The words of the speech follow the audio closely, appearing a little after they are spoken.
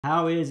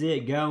How is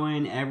it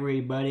going,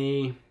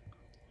 everybody?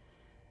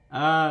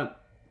 So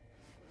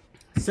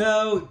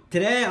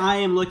today I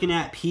am looking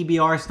at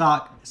PBR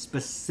stock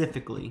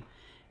specifically.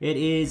 It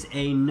is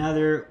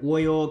another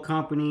oil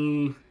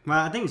company. Well,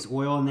 I think it's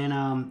oil, and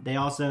then they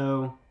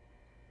also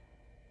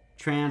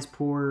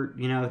transport,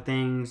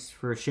 things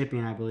for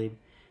shipping, I believe.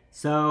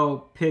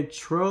 So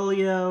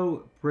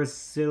Petróleo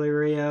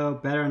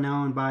Brasileiro, better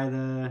known by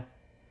the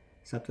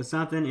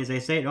something, is a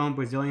state-owned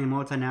Brazilian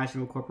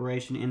multinational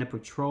corporation in the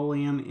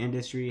petroleum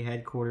industry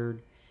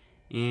headquartered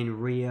in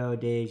Rio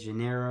de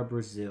Janeiro,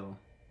 Brazil.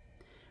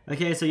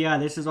 Okay, so yeah,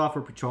 this is all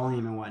for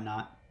petroleum and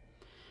whatnot.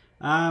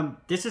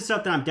 This is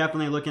something I'm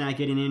definitely looking at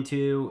getting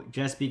into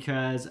just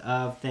because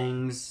of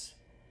things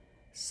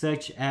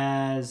such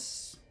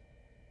as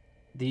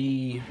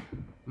the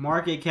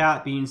market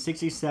cap being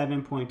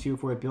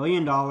 $67.24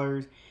 billion.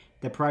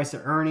 The price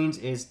of earnings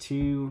is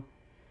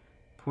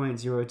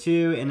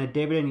 2.02, and the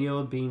dividend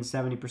yield being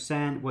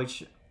 70%,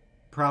 which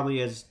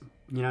probably is,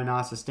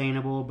 not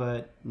sustainable,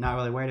 but not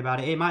really worried about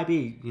it. It might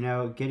be,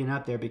 getting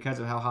up there because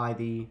of how high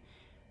the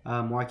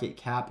market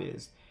cap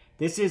is.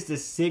 This is the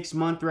 6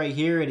 month right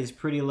here. It is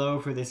pretty low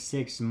for the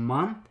 6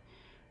 month.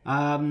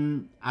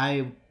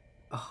 I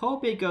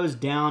hope it goes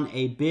down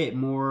a bit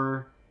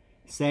more,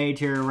 say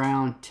to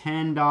around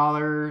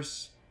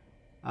 $10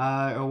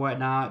 or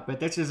whatnot. But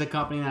this is a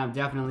company that I'm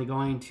definitely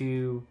going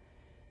to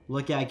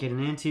look at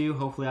getting into.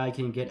 Hopefully I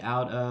can get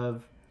out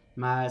of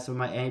my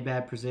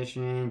A-bad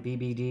position,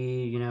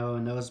 BBD,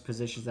 and those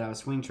positions that I was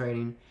swing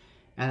trading.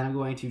 And I'm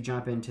going to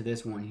jump into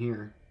this one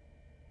here.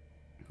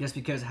 Just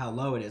because of how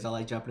low it is. I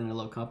like jumping into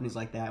low companies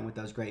like that with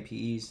those great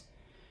PEs.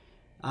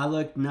 I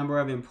looked number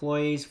of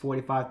employees,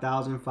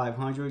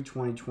 45,500,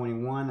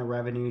 2021. The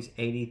revenue is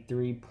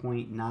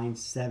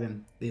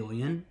 $83.97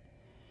 billion.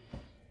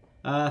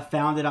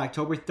 Founded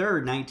October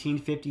 3rd,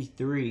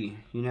 1953.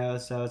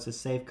 So it's a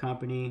safe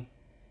company,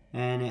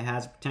 and it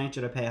has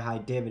potential to pay high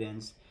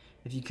dividends.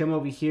 If you come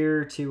over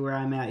here to where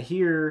I'm at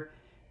here,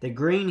 the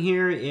green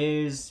here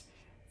is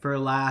for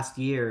last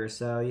year.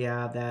 So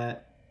yeah,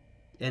 that,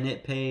 and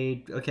it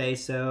paid, okay,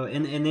 so,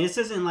 and this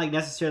isn't like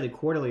necessarily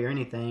quarterly or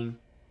anything.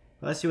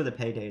 But let's see what the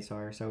pay dates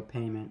are. So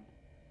payment.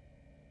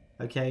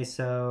 Okay,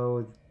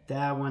 so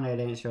that one I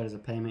didn't show it as a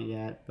payment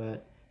yet,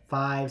 but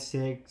 5,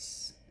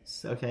 6,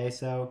 okay,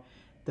 so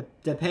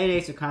the pay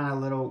dates are kind of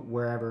a little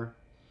wherever.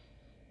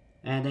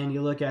 And then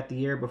you look at the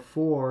year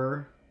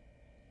before,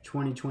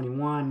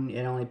 2021,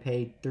 it only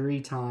paid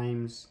 3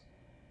 times.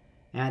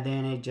 And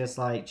then it just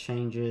like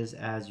changes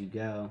as you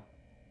go.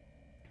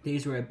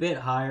 These were a bit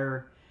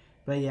higher,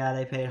 but yeah,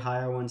 they paid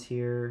higher ones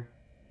here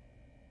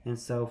and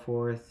so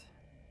forth.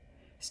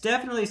 It's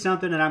definitely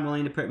something that I'm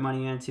willing to put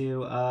money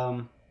into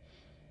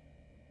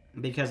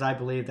because I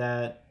believe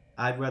that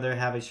I'd rather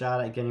have a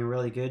shot at getting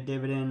really good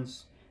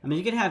dividends. I mean,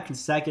 you can have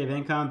consecutive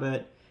income,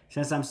 but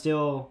since I'm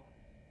still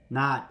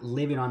not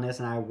living on this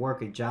and I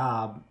work a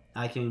job,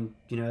 I can,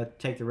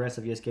 take the risk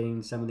of just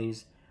getting some of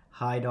these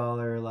high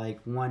dollar,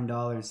 like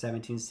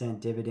 $1.17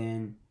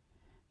 dividend.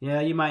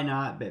 You might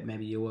not, but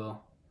maybe you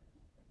will.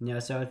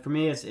 So for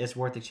me, it's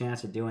worth the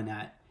chance of doing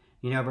that,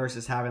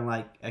 versus having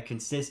like a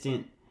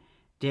consistent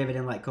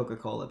dividend like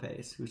Coca-Cola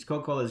pays. Which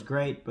Coca-Cola is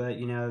great, but,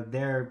 you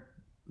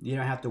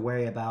don't have to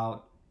worry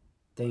about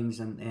things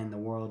in the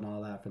world and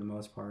all that for the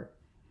most part.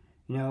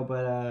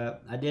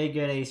 But I did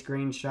get a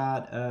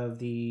screenshot of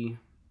the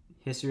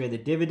history of the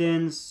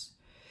dividends.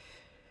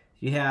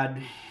 You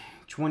had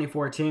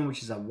 2014,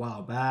 which is a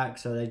while back,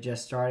 so they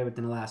just started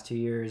within the last 2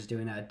 years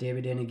doing that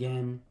dividend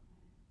again.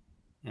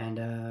 And,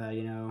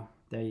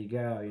 there you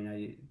go.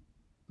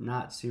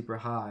 Not super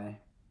high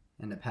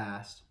in the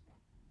past.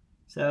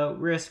 So,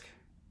 risk.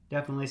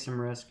 Definitely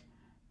some risk.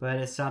 But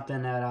it's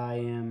something that I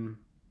am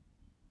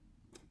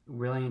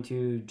willing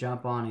to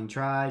jump on and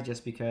try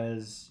just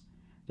because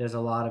there's a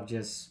lot of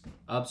just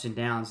ups and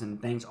downs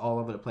and things all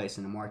over the place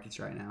in the markets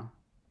right now.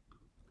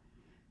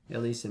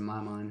 At least in my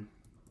mind.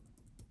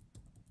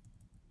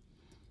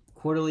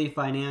 Quarterly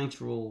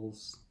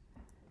financials.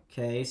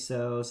 Okay,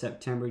 so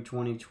September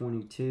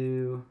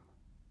 2022.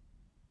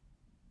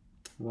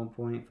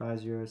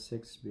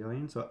 1.506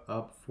 billion, so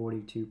up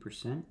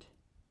 42%.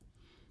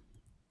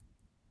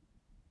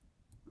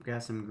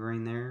 Got some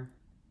green there.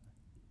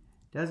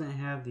 Doesn't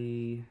have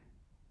the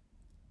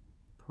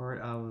part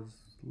I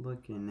was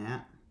looking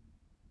at.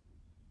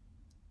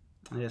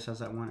 I guess that's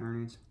that one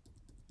earnings.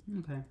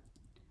 Okay.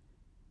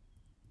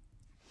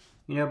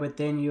 But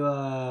then you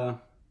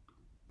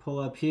pull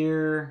up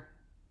here.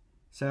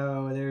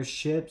 So there's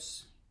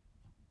ships.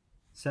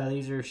 So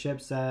these are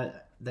ships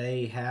that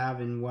they have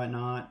and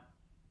whatnot.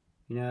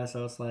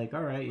 So it's like,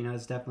 all right,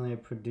 it's definitely a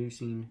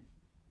producing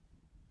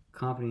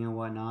company and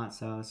whatnot.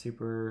 So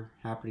super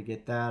happy to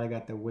get that. I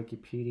got the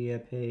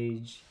Wikipedia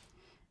page,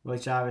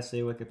 which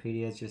obviously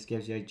Wikipedia just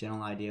gives you a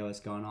general idea what's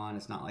going on.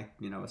 It's not like,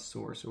 a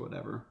source or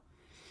whatever.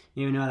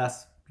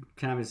 That's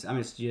kind of,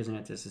 I'm just using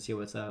it just to see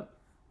what's up.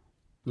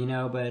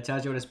 But it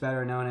tells you what it's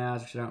better known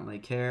as, which I don't really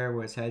care,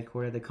 where it's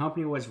headquartered. The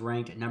company was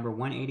ranked at number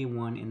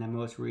 181 in the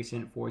most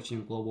recent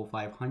Fortune Global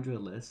 500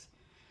 list.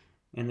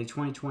 In the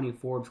 2020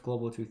 Forbes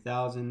Global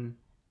 2000,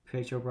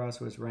 Petrobras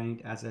was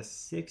ranked as the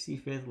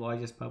 65th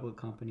largest public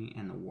company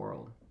in the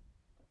world.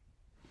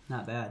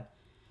 Not bad.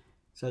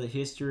 So the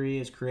history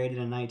is created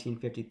in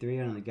 1953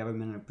 under the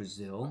government of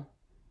Brazil.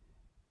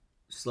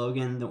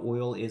 Slogan, the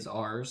oil is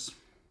ours.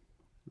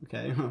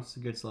 Okay, that's a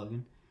good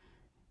slogan.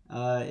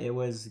 It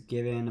was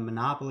given a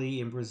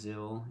monopoly in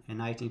Brazil. In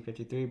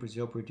 1953,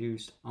 Brazil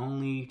produced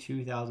only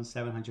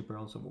 2,700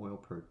 barrels of oil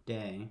per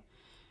day.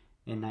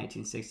 In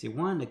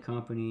 1961, the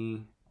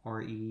company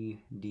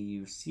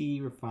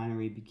REDUC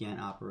refinery began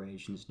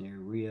operations near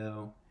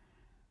Rio.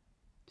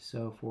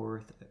 So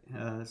forth.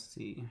 Let's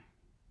see.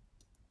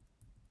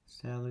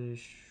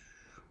 Establish.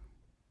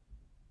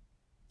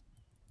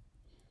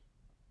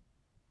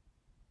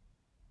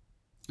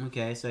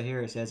 Okay, so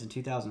here it says in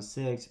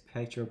 2006,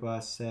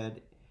 Petrobras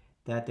said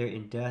that their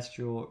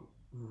industrial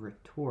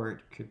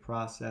retort could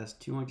process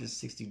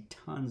 260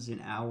 tons an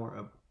hour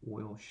of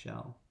oil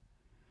shell.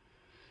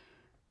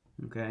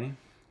 Okay.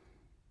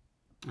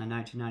 In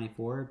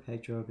 1994,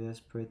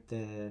 Petrobras put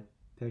the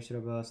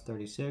Petrobras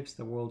 36,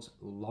 the world's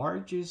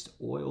largest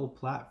oil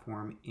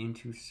platform,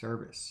 into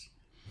service.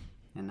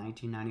 In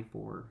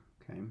 1994,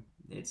 okay,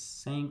 it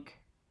sank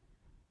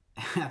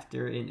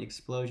after an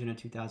explosion in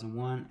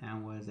 2001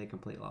 and was a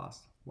complete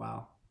loss.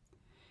 Wow.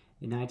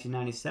 In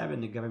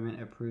 1997, the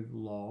government approved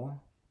law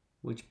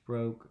which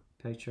broke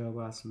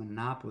Petrobras'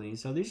 monopoly.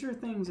 So these are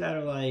things that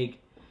are like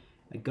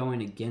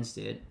going against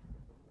it,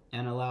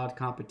 and allowed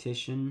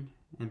competition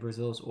in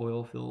Brazil's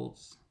oil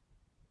fields.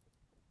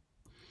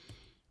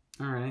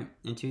 Alright,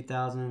 in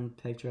 2000,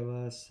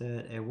 Petrobras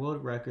set a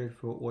world record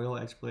for oil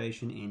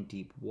exploration in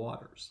deep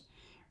waters,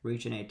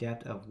 reaching a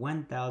depth of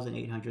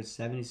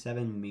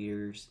 1,877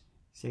 meters,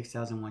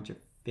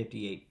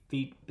 6,158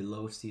 feet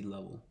below sea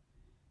level.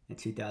 In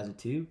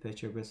 2002,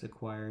 Petrobras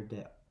acquired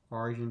the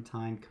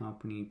Argentine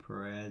company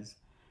Perez,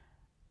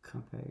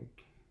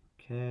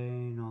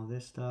 and all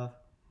this stuff,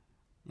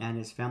 and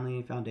his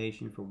family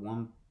foundation for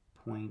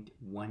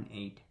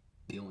 $1.18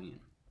 billion.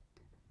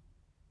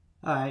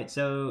 Alright,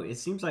 so it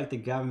seems like the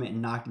government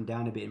knocked him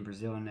down a bit in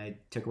Brazil, and they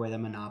took away the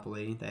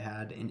monopoly. They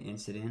had an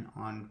incident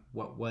on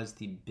what was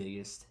the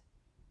biggest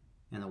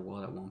in the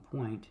world at one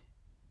point,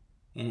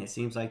 and it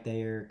seems like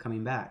they are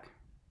coming back.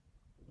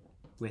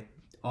 With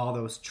all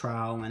those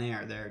trial and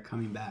error, they're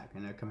coming back,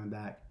 and they're coming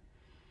back.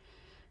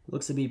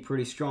 Looks to be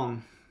pretty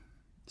strong,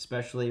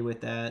 especially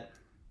with that,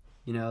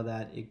 you know,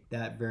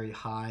 that very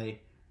high,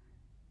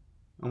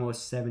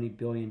 almost $70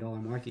 billion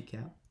market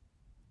cap.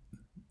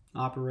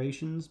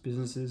 Operations,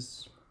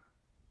 businesses,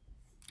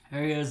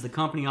 areas. The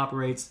company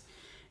operates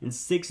in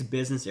 6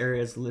 business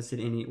areas listed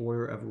in the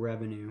order of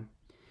revenue: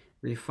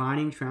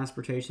 refining,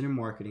 transportation, and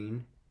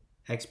marketing,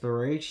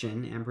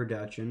 exploration and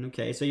production.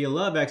 Okay, so you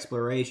love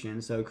exploration.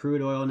 So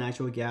crude oil,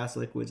 natural gas,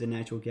 liquids, and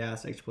natural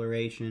gas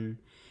exploration,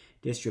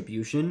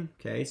 distribution.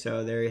 Okay,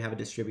 so there you have a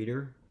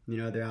distributor. You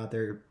know, they're out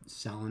there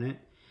selling it.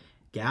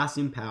 Gas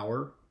and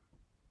power,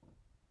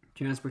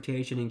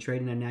 transportation and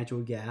trading of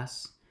natural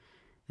gas,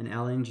 and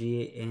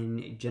LNG,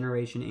 and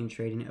generation and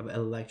trading of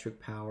electric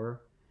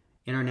power.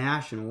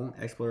 International,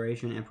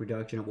 exploration and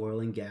production of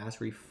oil and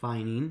gas,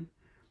 refining,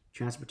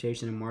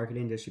 transportation and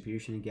marketing,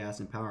 distribution of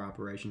gas and power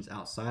operations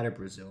outside of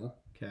Brazil.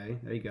 Okay,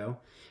 there you go.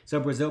 So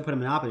Brazil put a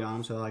monopoly on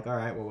them, so they're like, all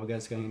right, well, we're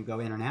just going to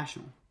go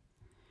international.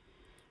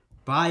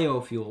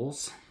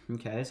 Biofuels.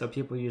 Okay, so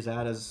people use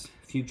that as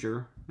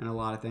future in a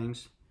lot of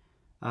things.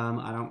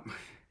 I don't...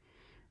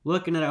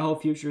 Looking at that whole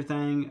future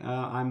thing,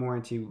 I'm more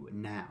into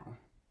now.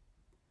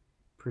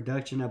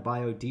 Production of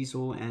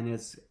biodiesel and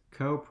its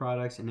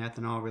co-products and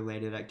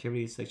ethanol-related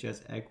activities such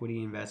as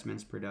equity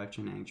investments,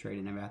 production, and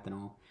trading of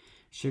ethanol,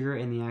 sugar,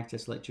 and the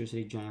excess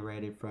electricity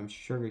generated from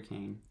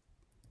sugarcane.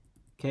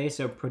 Okay,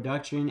 so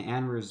production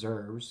and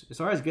reserves.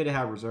 It's always good to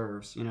have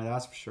reserves, you know,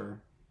 that's for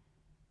sure.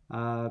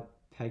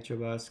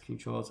 Petrobras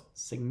controls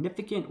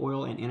significant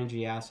oil and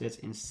energy assets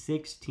in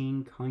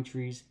 16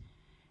 countries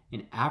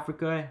in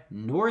Africa,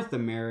 North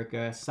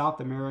America,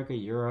 South America,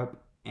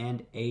 Europe,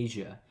 and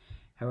Asia.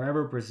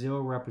 However,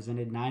 Brazil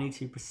represented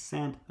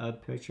 92%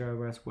 of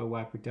Petrobras'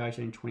 worldwide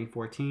production in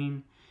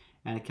 2014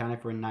 and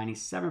accounted for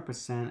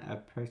 97%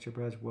 of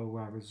Petrobras'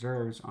 worldwide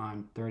reserves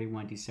on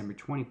 31 December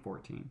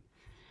 2014.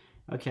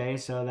 Okay,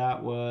 so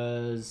that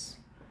was,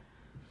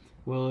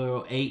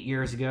 well, 8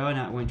 years ago, and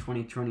that went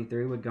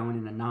 2023, we're going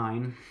into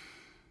 9.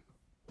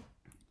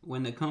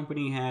 When the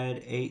company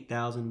had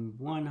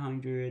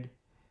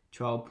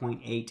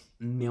 8,112.8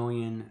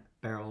 million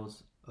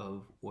barrels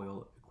of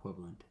oil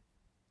equivalent.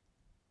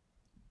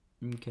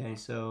 Okay,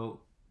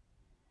 so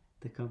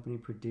the company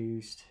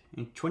produced,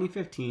 in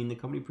 2015, the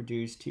company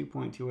produced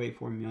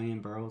 2.284 million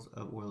barrels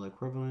of oil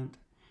equivalent,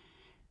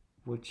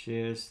 which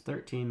is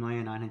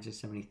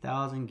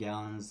 13,970,000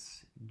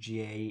 gallons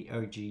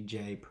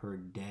GJ per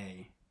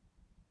day.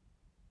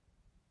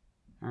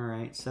 All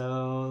right,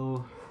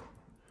 so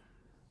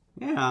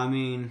yeah, I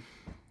mean,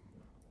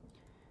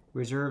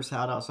 reserves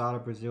held outside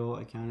of Brazil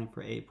accounted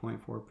for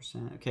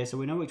 8.4%. Okay, so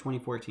we know what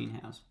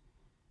 2014 has.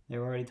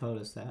 They've already told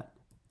us that.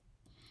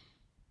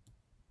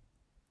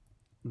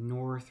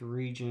 North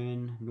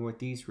region,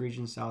 Northeast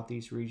region,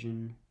 Southeast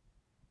region.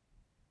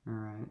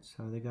 Alright,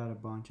 so they got a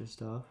bunch of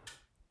stuff.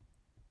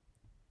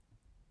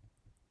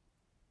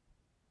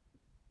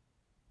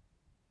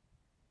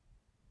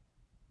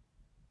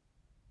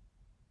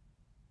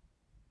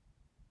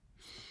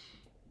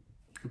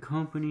 The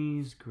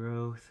company's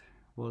growth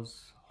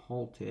was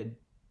halted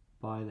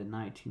by the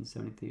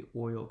 1973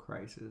 oil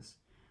crisis.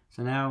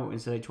 So now,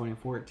 instead of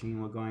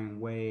 2014, we're going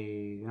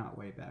not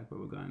way back, but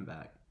we're going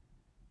back.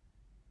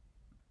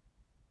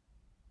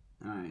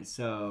 Alright,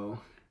 so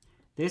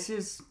this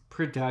is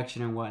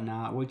production and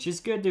whatnot, which is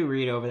good to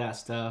read over that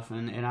stuff,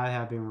 and I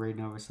have been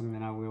reading over some,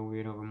 and I will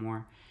read over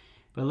more.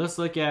 But let's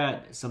look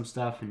at some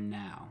stuff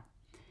now.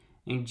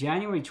 In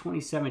January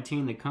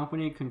 2017, the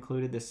company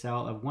concluded the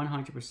sale of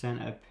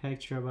 100% of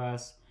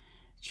Petrobras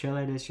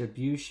Chile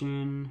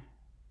distribution.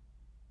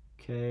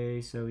 Okay,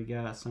 so we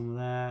got some of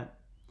that.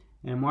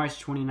 In March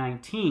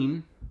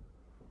 2019,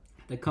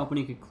 the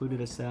company concluded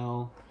a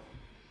sale.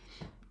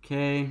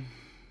 Okay,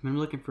 I'm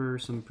looking for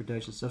some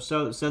production stuff.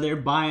 So they're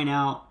buying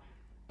out.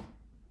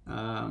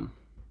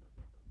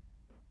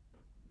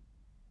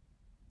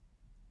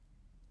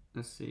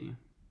 Let's see.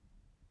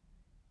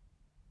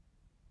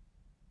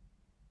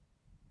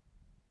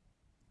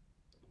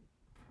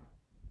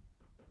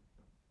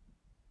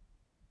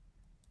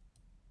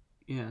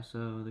 Yeah,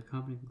 so the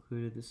company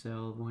concluded the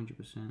sale of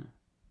 100%.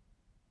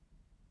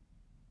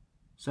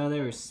 So they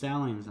were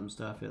selling some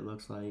stuff, it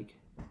looks like.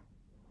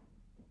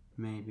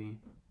 Maybe.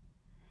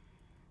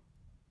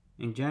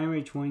 In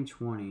January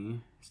 2020,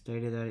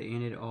 stated that it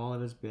ended all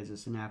of its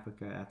business in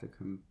Africa after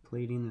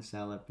completing the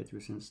sale of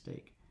 50%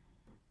 stake.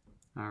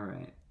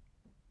 Alright.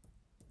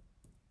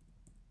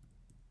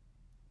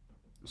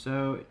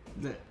 So,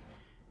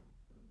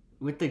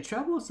 with the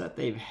troubles that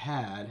they've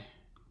had,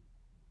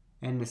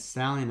 and the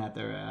selling that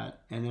they're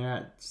at, and they're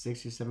at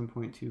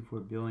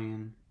 67.24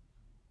 billion.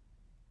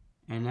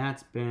 And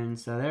that's been,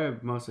 so they're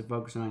mostly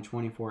focusing on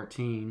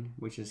 2014,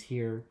 which is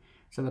here.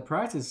 So the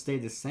prices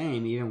stayed the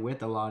same even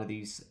with a lot of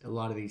these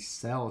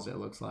sales, it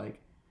looks like.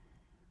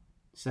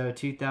 So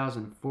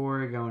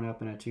 2004 going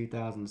up into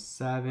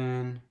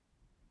 2007.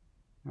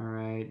 All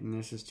right, and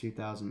this is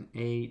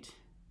 2008.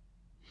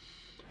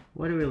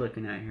 What are we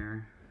looking at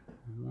here?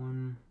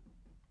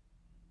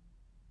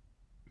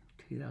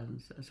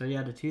 2007. So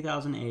yeah, the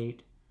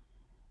 2008.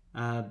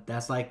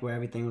 That's like where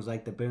everything was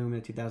like the boom, the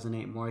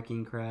 2008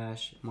 market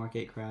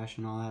crash,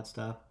 and all that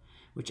stuff.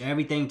 Which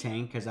everything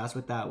tanked, because that's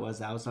what that was.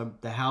 That was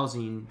the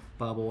housing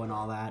bubble and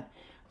all that.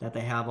 That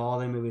they have all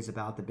the movies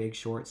about, The Big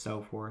Short,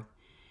 so forth.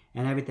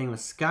 And everything was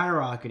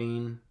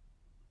skyrocketing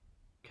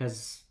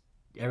because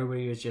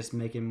everybody was just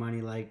making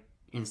money like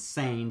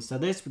insane. So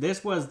this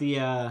was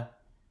the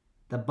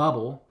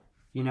bubble,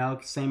 you know,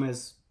 same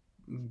as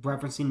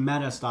referencing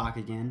Meta stock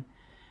again.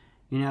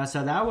 You know,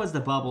 so that was the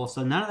bubble.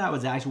 So none of that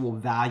was actual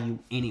value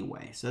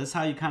anyway. So that's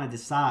how you kind of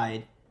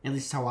decide, at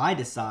least how I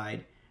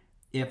decide,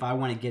 if I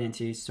want to get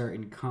into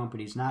certain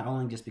companies. Not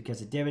only just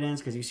because of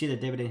dividends, because you see the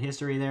dividend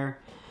history there,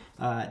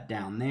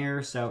 down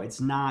there. So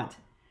it's not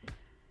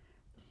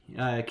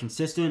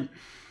consistent.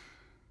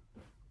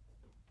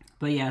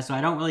 But yeah, so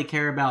I don't really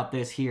care about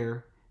this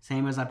here.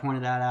 Same as I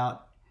pointed that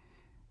out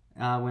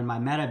when my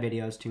Meta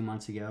videos 2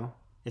 months ago.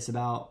 It's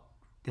about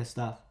this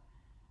stuff.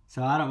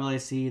 So I don't really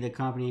see the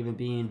company even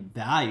being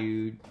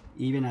valued,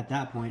 even at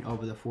that point,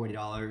 over the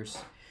 $40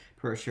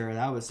 per share.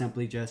 That was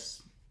simply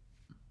just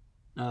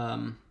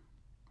FOMO.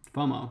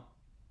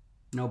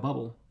 No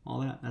bubble. All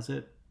that. That's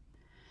it.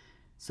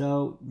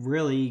 So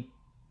really,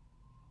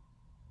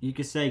 you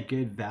could say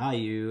good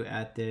value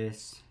at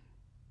this.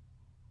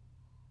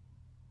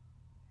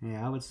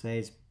 Yeah, I would say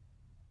it's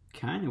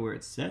kind of where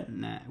it's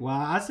sitting at. Well,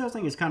 I still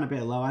think it's kind of a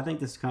bit low. I think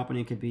this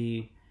company could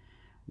be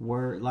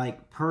were like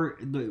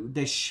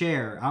the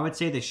share. I would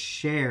say the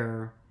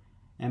share,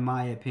 in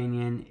my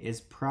opinion, is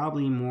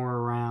probably more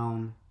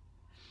around,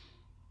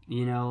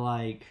 you know,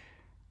 like,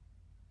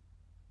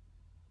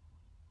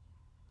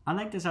 I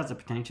think this has the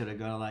potential to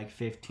go to like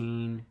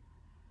 15,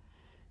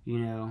 you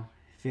know,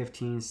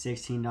 $15,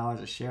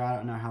 $16 a share. I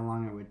don't know how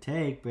long it would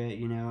take, but,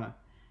 you know,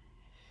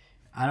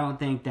 I don't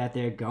think that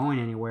they're going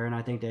anywhere, and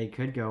I think they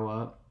could go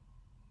up.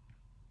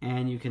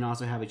 And you can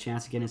also have a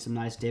chance of getting some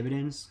nice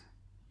dividends,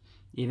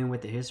 even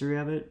with the history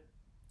of it.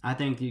 I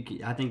think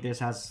this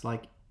has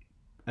like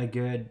a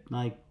good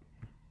like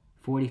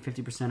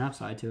 40-50%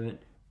 upside to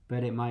it,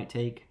 but it might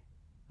take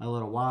a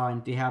little while.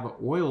 And if you have an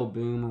oil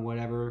boom or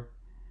whatever,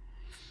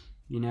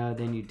 you know,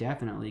 then you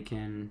definitely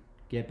can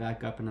get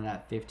back up into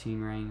that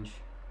 15 range.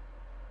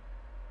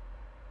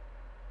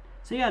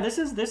 So yeah, this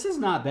is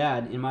not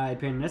bad in my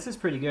opinion. This is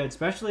pretty good,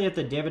 especially if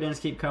the dividends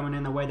keep coming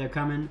in the way they're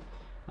coming.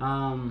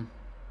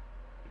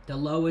 The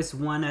lowest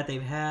one that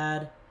they've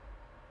had.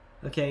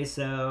 Okay,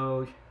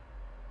 so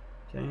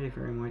January,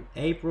 February, March,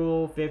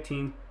 April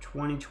 15,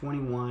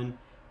 2021.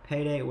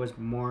 Pay date was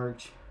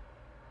March.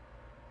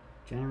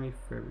 January,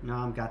 February. No,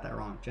 I got that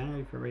wrong.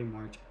 January, February,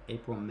 March,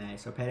 April, May.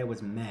 So pay date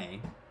was May.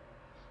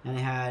 And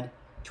they had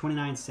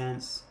 29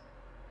 cents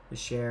a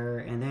share.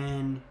 And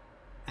then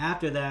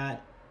after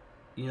that,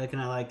 you're looking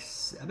at like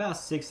about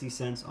 60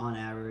 cents on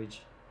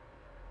average.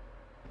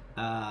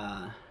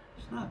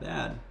 It's not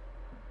bad.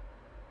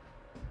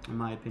 In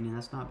my opinion,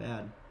 that's not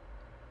bad.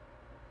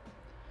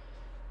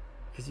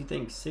 Because you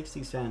think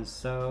 60 cents,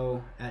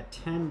 so at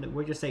 10,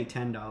 we'll just say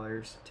 $10.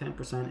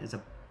 10% is $1.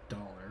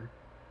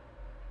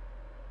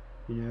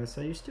 You know,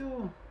 so you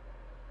still,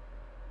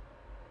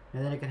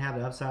 and then it can have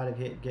the upside of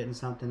getting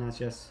something that's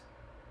just,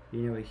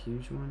 you know, a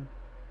huge one.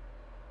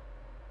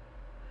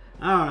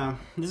 I don't know.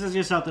 This is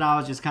just something I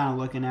was just kind of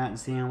looking at and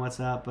seeing what's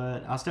up,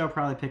 but I'll still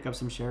probably pick up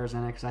some shares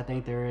in it because I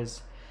think there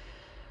is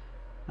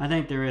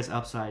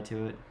upside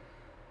to it,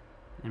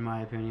 in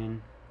my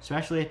opinion.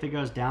 Especially if it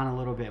goes down a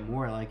little bit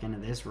more, like into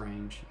this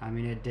range. I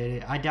mean, it did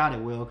it. I doubt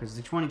it will because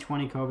the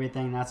 2020 COVID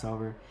thing, that's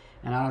over,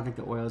 and I don't think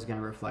the oil is going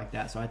to reflect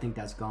that. So I think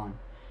that's gone.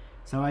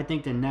 So I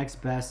think the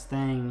next best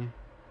thing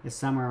is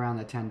somewhere around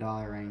the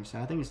 $10 range. So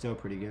I think it's still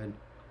pretty good.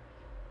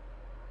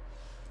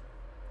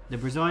 The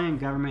Brazilian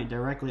government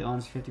directly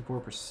owns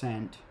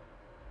 54%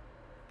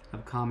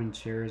 of common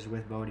shares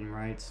with voting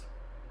rights.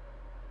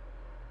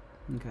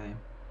 Okay.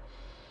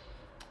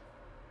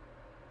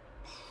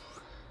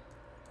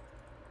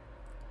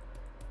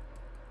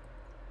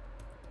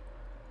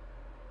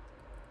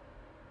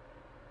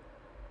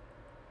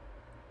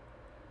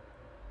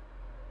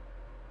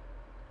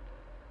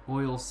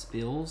 Oil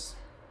spills.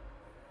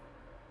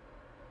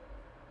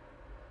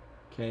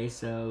 Okay,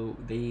 so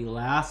the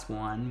last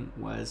one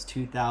was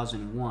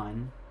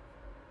 2001.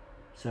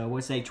 So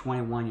we'll say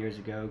 21 years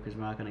ago because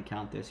we're not going to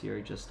count this year.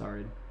 It just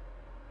started.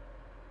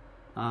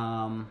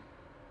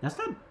 That's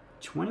not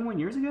 21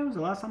 years ago was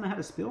the last time they had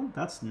a spill?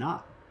 That's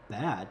not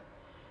bad.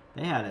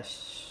 They had a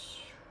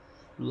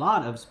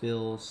lot of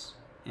spills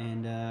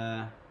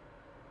in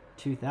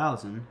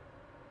 2000.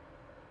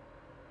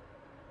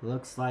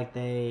 Looks like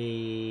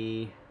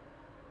they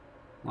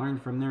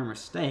learned from their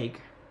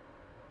mistake.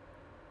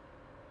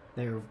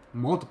 There were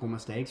multiple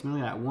mistakes.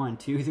 Maybe like 1,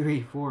 2,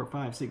 3, 4,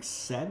 5, 6,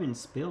 7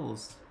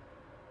 spills.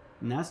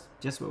 And that's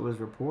just what was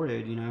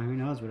reported. You know, who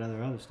knows what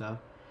other stuff.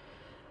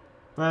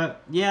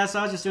 But, yeah, so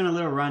I was just doing a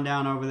little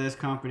rundown over this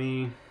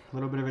company. A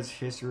little bit of its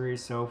history,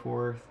 so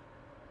forth.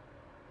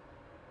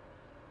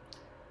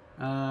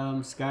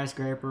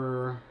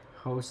 Skyscraper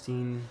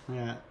hosting.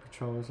 Yeah,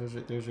 patrols.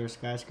 There's their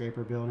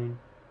skyscraper building.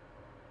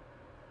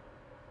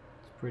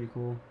 It's pretty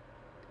cool.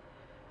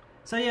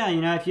 So yeah, you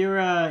know, if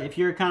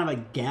you're kind of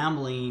a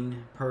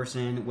gambling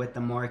person with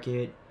the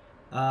market,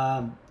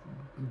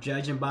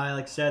 judging by,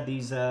 like I said,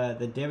 these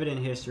the dividend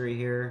history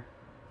here,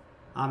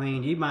 I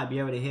mean, you might be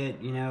able to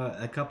hit, you know,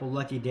 a couple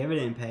lucky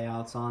dividend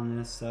payouts on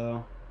this.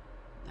 So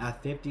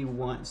at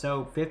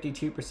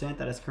 52%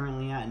 that it's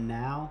currently at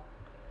now.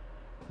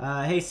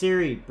 Hey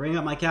Siri, bring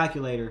up my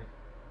calculator.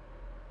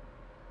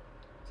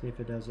 See if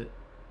it does it.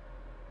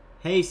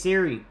 Hey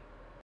Siri.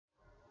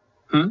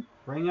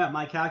 Bring up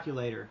my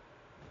calculator.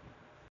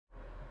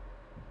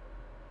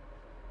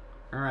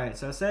 Alright,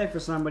 so say for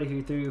somebody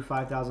who threw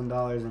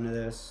 $5,000 into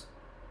this,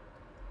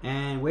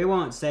 and we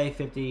won't say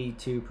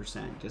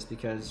 52% just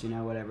because, you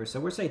know, whatever.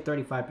 So we'll say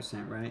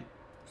 35%, right?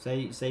 Say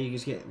you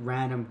just get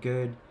random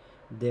good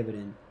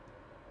dividend.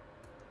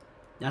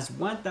 That's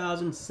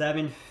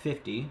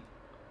 $1,750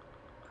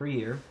 per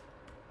year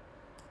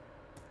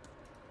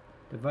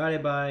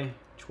divided by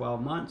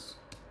 12 months.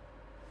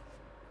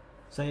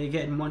 So you're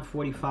getting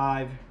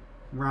 145,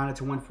 round it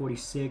to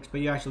 146, but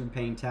you're actually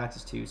paying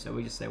taxes too, so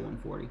we just say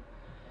 140.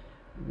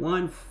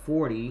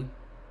 140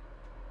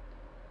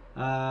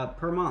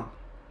 per month,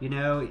 you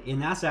know,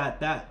 and that's at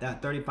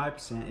that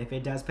 35%. If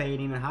it does pay an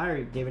even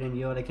higher dividend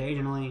yield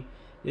occasionally,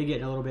 you're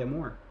getting a little bit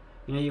more.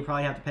 You know, you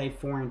probably have to pay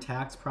foreign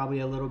tax probably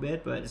a little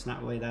bit, but it's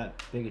not really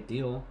that big a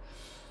deal.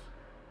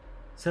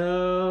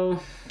 So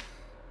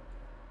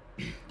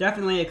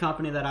definitely a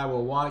company that I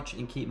will watch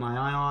and keep my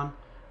eye on.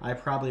 I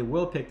probably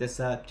will pick this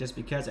up just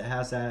because it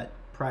has that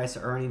price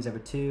to earnings of a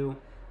 2.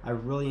 I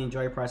really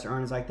enjoy price to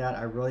earnings like that.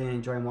 I really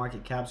enjoy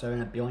market caps of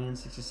 $1 billion,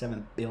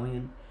 67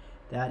 billion.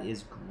 That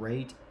is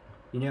great.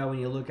 You know, when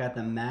you look at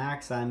the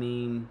max, I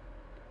mean,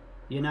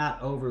 you're not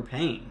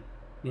overpaying.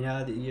 You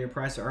know, your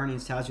price to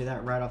earnings tells you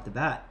that right off the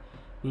bat.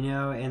 You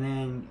know, and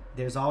then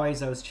there's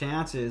always those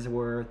chances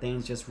where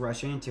things just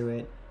rush into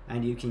it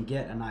and you can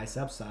get a nice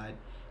upside.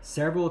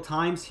 Several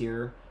times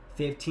here,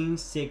 15,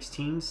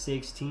 16,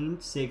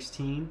 16,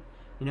 16.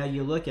 You know,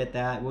 you look at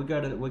that. We'll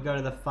go to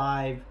the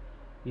 5.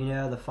 You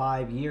know, the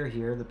 5 year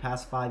here, the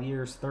past 5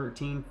 years,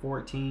 13,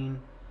 14,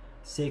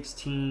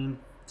 16,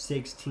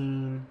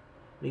 16,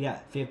 we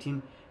got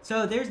 15.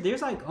 So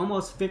there's like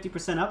almost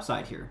 50%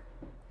 upside here.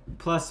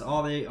 Plus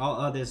all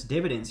of this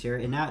dividends here.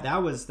 And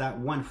that was that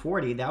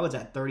 140, that was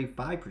at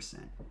 35%.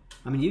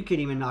 I mean, you could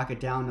even knock it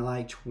down to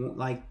like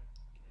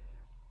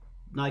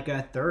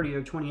a 30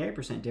 or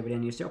 28%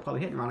 dividend. You're still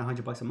probably hitting around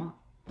 $100 a month.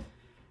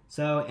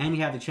 So, and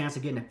you have the chance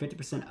of getting a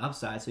 50%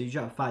 upside. So you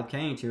drop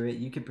 5K into it,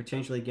 you could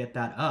potentially get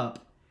that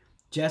up.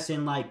 Just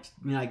in like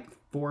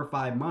 4 or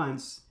 5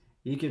 months,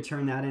 you could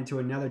turn that into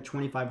another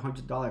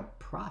 $2,500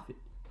 profit.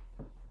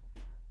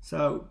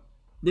 So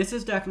this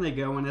is definitely a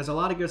good one. There's a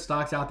lot of good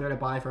stocks out there to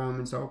buy from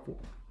and so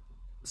forth.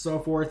 so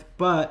forth.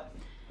 But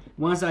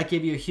ones that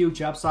give you a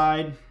huge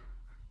upside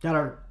that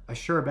are a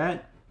sure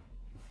bet,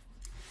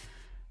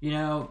 you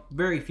know,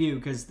 very few,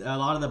 because a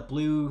lot of the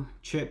blue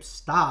chip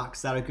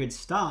stocks that are good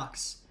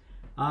stocks,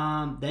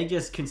 they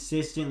just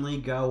consistently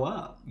go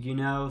up, you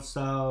know,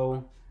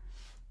 so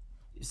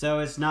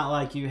it's not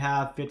like you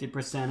have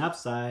 50%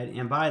 upside.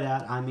 And by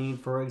that, I mean,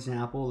 for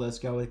example, let's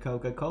go with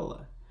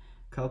Coca-Cola.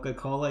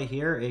 Coca-Cola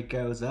here, it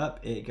goes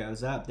up, it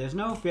goes up. There's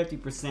no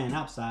 50%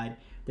 upside.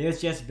 There's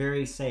just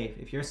very safe.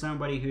 If you're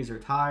somebody who's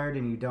retired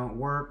and you don't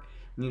work,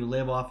 and you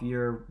live off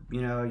your,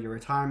 you know, your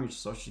retirement, your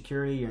Social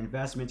Security, your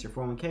investments, your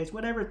 401ks,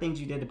 whatever things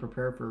you did to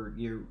prepare for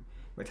your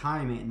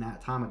retirement in that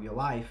time of your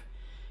life,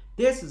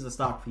 this is a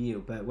stock for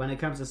you. But when it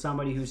comes to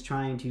somebody who's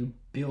trying to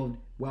build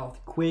wealth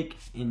quick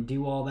and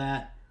do all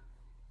that,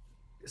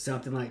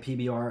 something like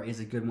PBR is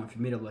a good one for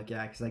me to look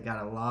at, because I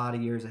got a lot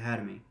of years ahead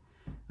of me.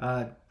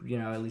 You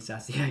know, at least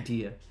that's the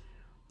idea.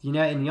 You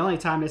know, and the only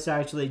time this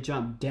actually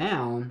jumped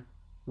down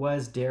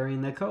was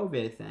during the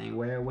COVID thing,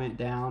 where it went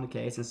down.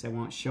 Okay, since they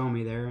won't show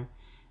me there,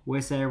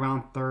 we'll say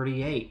around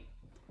 38,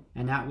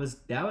 and that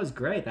was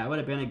great. That would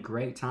have been a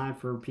great time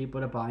for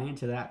people to buy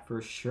into that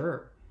for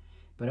sure.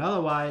 But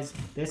otherwise,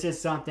 this is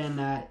something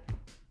that,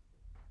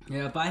 you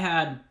know, if I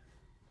had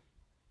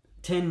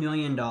 $10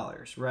 million,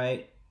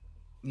 right?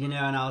 You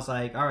know, and I was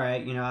like, all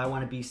right, you know, I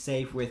want to be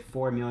safe with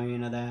 4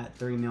 million of that,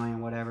 3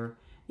 million, whatever.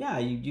 Yeah,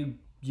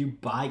 you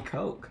buy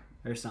Coke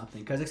or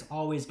something, because it's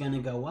always going to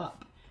go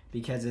up,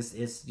 because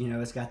it's you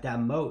know, it's got that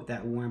moat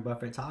that Warren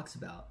Buffett talks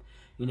about.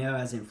 You know,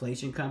 as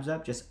inflation comes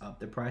up, just up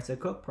the price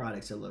of Coke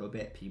products a little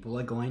bit. People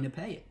are going to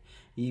pay it.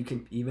 You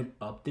can even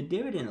up the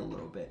dividend a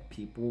little bit.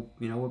 People,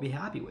 you know, will be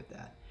happy with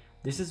that.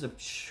 This is a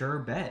sure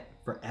bet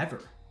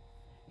forever.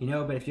 You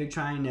know, but if you're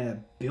trying to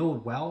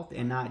build wealth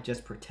and not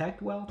just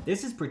protect wealth,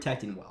 this is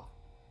protecting wealth.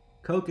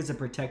 Coke is a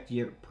protect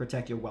your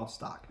wealth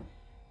stock.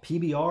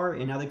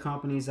 PBR and other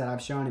companies that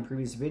I've shown in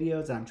previous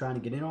videos that I'm trying to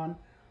get in on,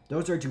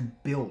 those are to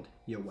build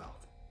your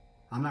wealth.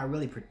 I'm not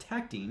really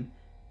protecting,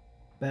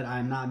 but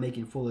I'm not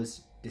making foolish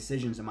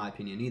decisions in my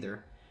opinion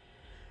either.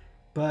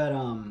 But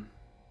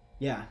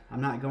yeah,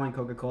 I'm not going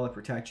Coca-Cola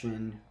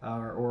protection,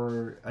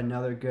 or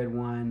another good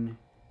one,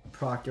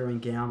 Procter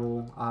and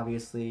Gamble.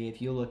 Obviously,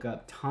 if you look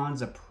up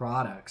tons of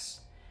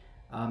products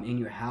in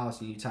your house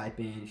and you type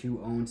in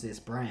who owns this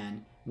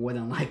brand, more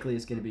than likely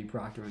it's going to be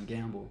Procter and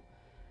Gamble.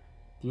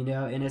 You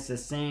know, and it's the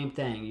same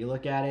thing. You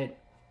look at it,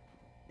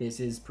 this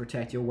is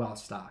protect your wealth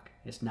stock.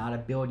 It's not a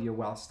build your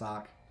wealth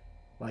stock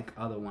like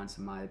other ones,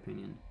 in my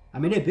opinion. I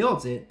mean, it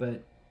builds it,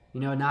 but,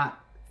 you know,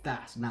 not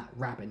fast, not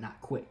rapid,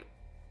 not quick.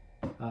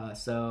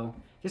 So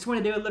just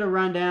want to do a little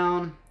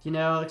rundown, you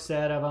know, like I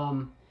said,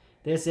 of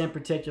this in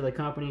particular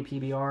company,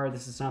 PBR.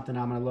 This is something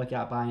I'm going to look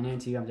at buying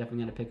into. I'm definitely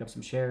going to pick up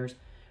some shares.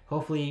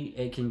 Hopefully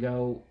it can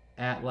go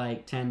at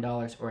like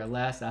 $10 or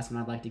less. That's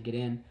when I'd like to get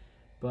in.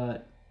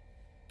 But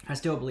I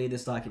still believe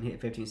this stock can hit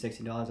 $15,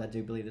 $16. I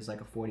do believe there's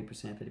like a 40%,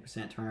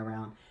 50%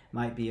 turnaround.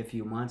 Might be a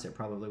few months. It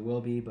probably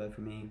will be. But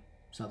for me,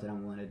 something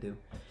I'm willing to do.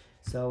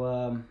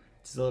 So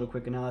just a little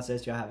quick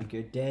analysis. Y'all have a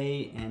good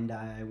day. And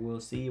I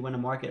will see you when the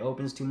market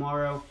opens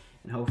tomorrow.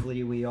 And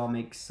hopefully we all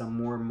make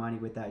some more money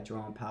with that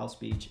Jerome Powell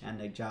speech, and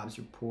the jobs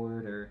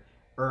report or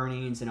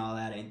earnings and all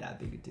that ain't that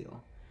big a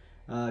deal.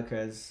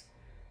 Because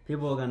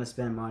people are going to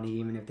spend money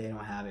even if they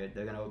don't have it.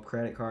 They're going to open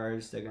credit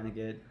cards. They're going to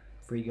get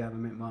free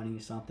government money,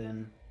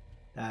 something.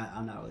 That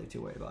I'm not really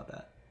too worried about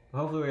that. But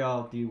hopefully we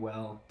all do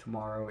well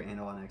tomorrow and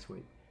all next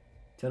week.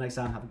 Till next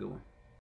time, have a good one.